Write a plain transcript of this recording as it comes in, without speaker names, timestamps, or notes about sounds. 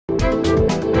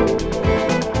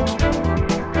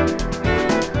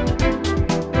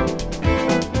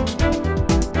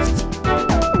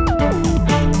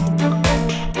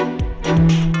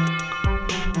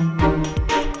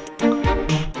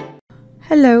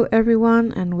Hello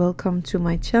everyone and welcome to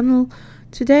my channel.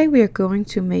 Today we are going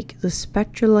to make the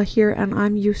spatula here, and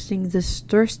I'm using the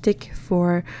stir stick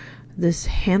for this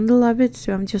handle of it.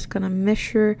 So I'm just gonna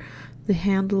measure the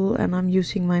handle, and I'm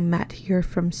using my mat here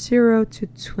from 0 to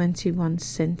 21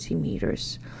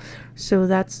 centimeters. So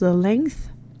that's the length.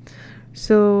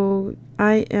 So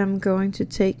I am going to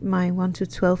take my 1 to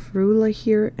 12 ruler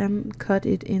here and cut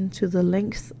it into the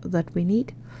length that we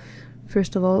need.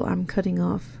 First of all, I'm cutting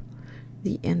off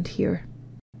the end here.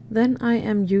 Then I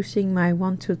am using my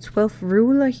 1 to 12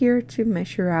 ruler here to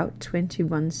measure out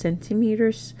 21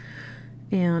 centimeters.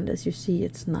 And as you see,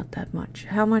 it's not that much.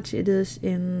 How much it is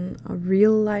in a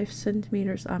real life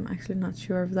centimeters, I'm actually not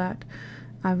sure of that.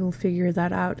 I will figure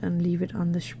that out and leave it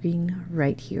on the screen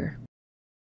right here.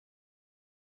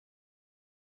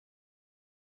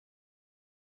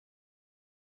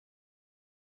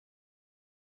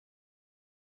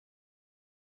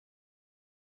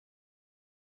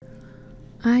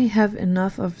 I have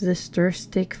enough of the stir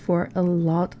stick for a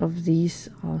lot of these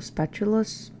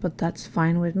spatulas, but that's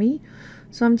fine with me.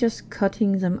 So I'm just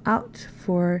cutting them out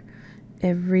for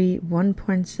every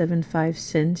 1.75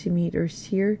 centimeters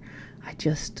here. I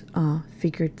just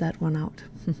figured that one out.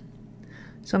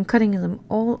 So I'm cutting them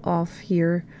all off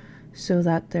here so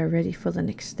that they're ready for the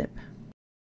next step.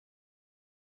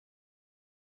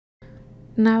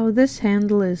 Now this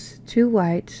handle is too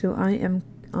wide, so I am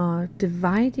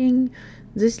dividing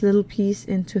this little piece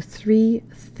into 3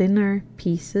 thinner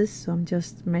pieces. So I'm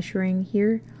just measuring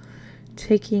here,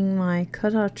 taking my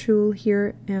cutout tool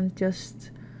here and just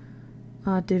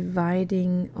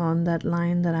dividing on that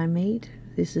line that I made.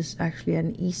 This is actually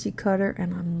an easy cutter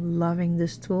and I'm loving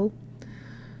this tool.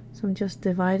 So I'm just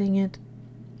dividing it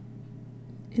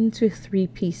into 3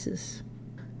 pieces.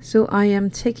 So I am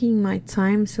taking my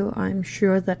time, so I'm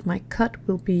sure that my cut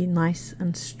will be nice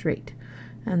and straight,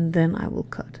 and then I will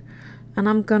cut. And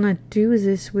I'm gonna do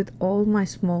this with all my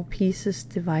small pieces,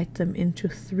 divide them into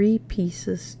 3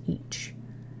 pieces each.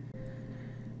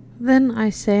 Then I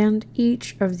sand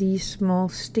each of these small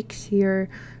sticks here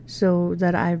so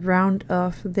that I round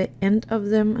off the end of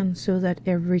them, and so that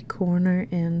every corner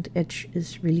and edge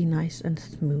is really nice and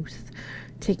smooth.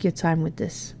 Take your time with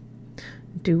this.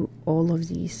 Do all of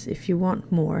these if you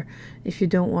want more. If you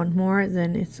don't want more,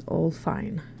 then it's all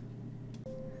fine.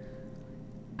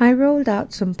 I rolled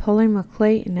out some polymer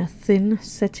clay in a thin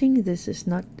setting. This is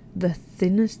not the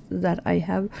thinnest that I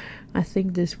have. I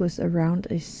think this was around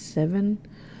a 7.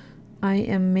 I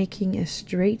am making a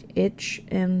straight edge,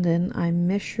 and then I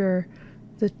measure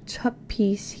the top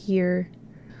piece here.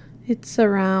 It's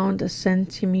around 1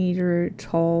 centimeter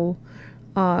tall,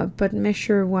 but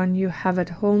measure one you have at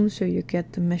home so you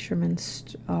get the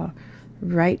measurements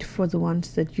right for the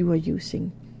ones that you are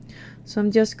using. So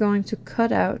I'm just going to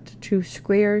cut out 2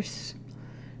 squares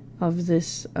of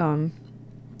this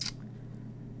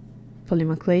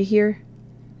polymer clay here,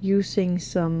 using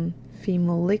some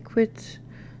Fimo liquid,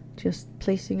 just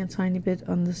placing a tiny bit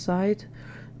on the side.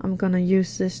 I'm gonna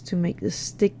use this to make the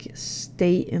stick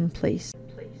stay in place.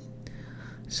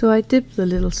 So I dip the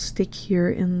little stick here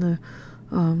in the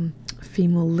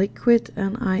Fimo liquid,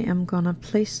 and I am gonna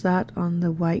place that on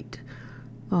the white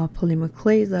polymer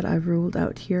clay that I rolled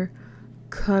out here.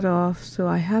 Cut off so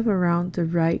I have around the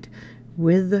right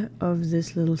width of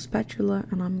this little spatula,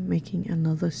 and I'm making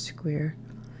another square.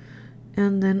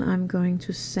 And then I'm going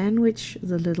to sandwich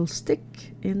the little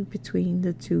stick in between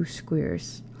the 2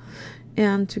 squares.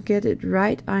 And to get it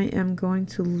right, I am going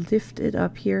to lift it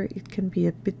up here. It can be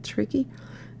a bit tricky.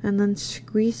 And then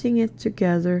squeezing it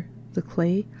together, the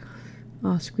clay,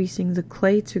 squeezing the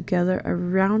clay together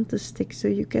around the stick, so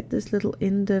you get this little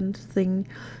indent thing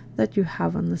that you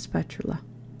have on the spatula.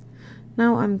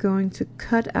 Now I'm going to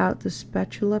cut out the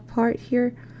spatula part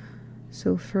here.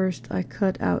 So first I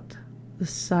cut out the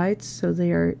sides so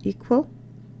they are equal.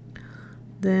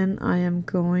 Then I am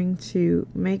going to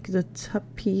make the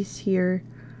top piece here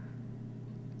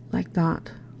like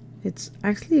that. It's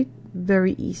actually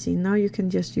very easy. Now you can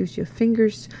just use your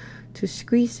fingers to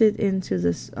squeeze it into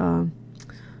this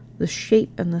the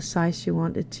shape and the size you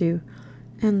want it to.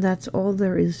 And that's all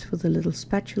there is for the little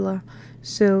spatula.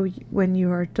 So when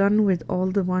you are done with all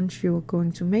the ones you're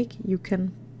going to make, you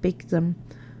can bake them.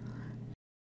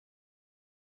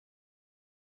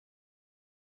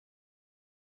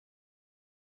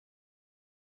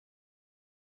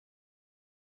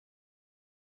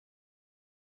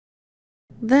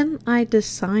 Then I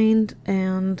designed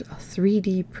and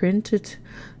 3D printed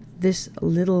this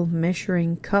little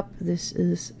measuring cup. This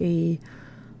is a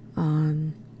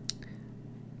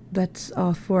that's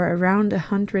for around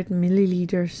 100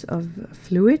 milliliters of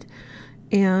fluid,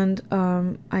 and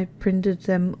I printed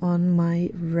them on my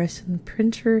resin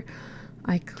printer.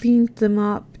 I cleaned them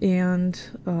up and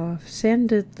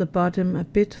sanded the bottom a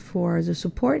bit for the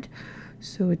support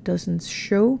so it doesn't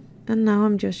show, and now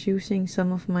I'm just using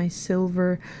some of my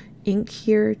silver ink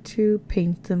here to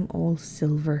paint them all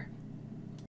silver.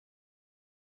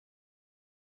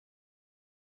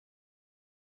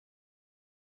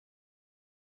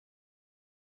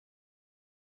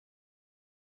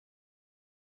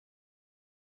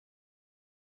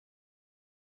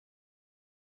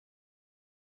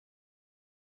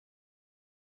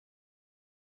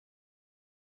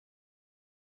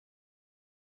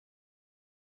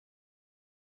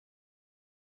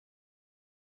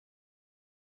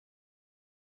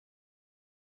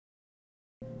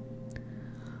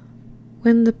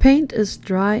 When the paint is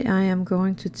dry, I am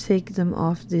going to take them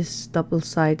off this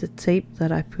double-sided tape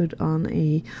that I put on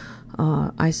a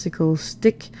icicle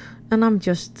stick, and I'm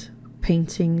just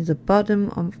painting the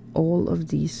bottom of all of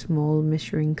these small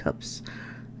measuring cups.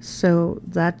 So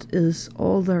that is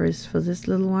all there is for this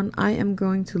little one. I am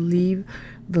going to leave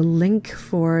the link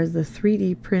for the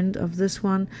 3D print of this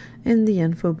one in the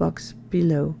info box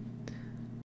below.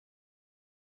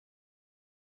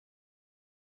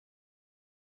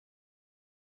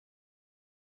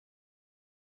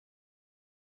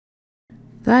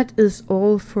 That is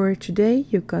all for today.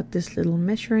 You got this little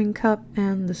measuring cup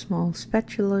and the small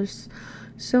spatulas,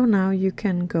 so now you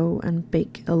can go and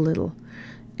bake a little.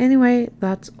 Anyway,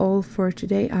 that's all for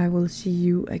today. I will see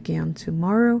you again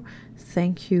tomorrow.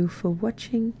 Thank you for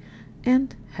watching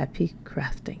and happy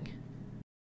crafting.